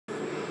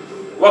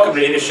Welcome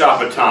to In the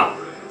Shop with Tom.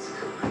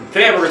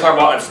 Today we're going to talk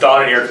about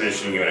installing an air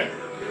conditioning unit.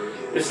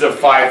 This is a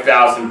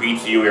 5,000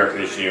 BTU air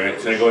conditioning unit.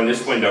 It's going to go in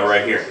this window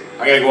right here.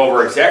 I'm going to go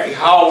over exactly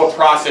what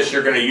process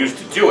you're going to use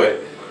to do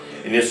it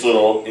in this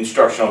little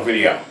instructional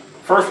video.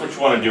 First, what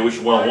you want to do is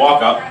you want to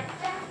walk up.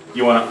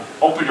 You want to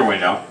open your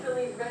window.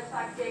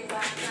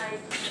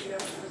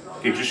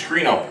 Get your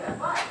screen open.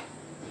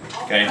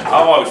 Okay,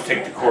 I'll always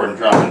take the cord and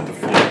drop it at the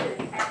floor.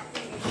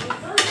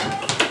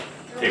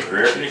 Take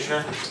your air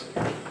conditioner.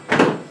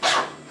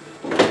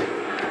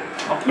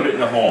 I'll put it in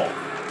the hole.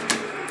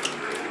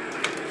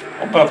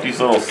 Open up these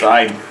little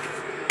side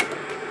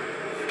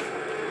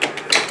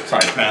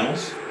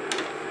panels,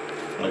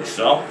 like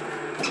so.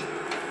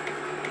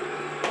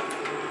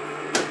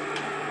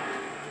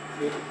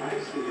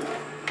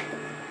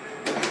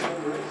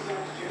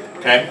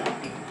 Okay.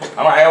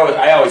 I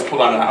always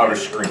pull on the outer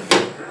screen.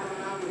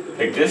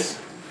 Take this,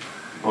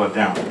 pull it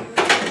down.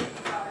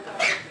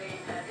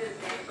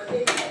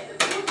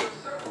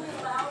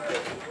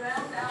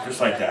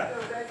 Just like that.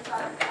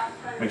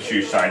 Make sure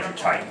your sides are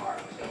tight.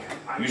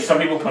 Some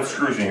people put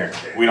screws in here.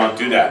 We don't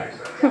do that.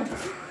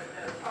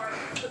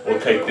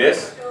 We'll take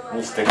this,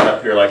 we'll stick it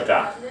up here like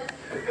that.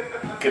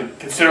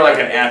 Consider like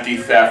an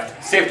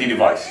anti-theft safety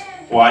device.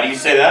 Why do you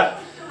say that?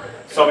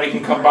 Somebody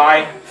can come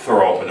by,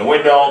 throw open the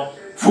window,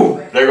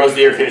 boom, there goes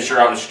the air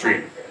conditioner out in the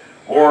street.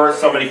 Or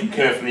somebody can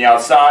come in from the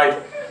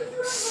outside,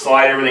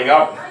 slide everything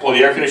up, pull the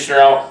air conditioner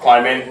out,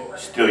 climb in,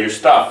 steal your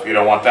stuff. You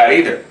don't want that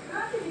either.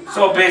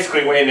 So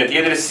basically, when at the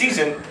end of the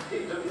season,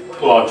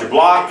 pull out your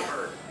block,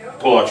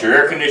 pull out your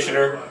air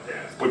conditioner,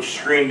 put your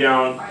screen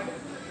down,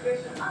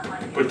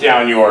 put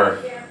down your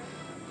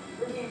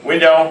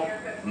window,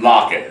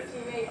 lock it.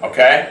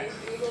 Okay?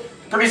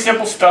 Pretty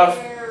simple stuff.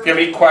 If you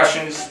have any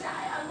questions,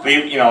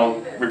 leave,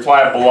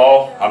 reply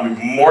below. I'll be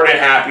more than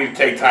happy to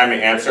take time to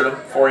answer them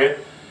for you.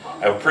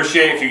 I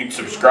appreciate it if you'd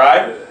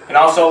subscribe and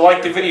also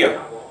like the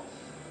video.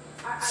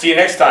 See you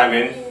next time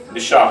in The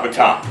Shop with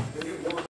Tom.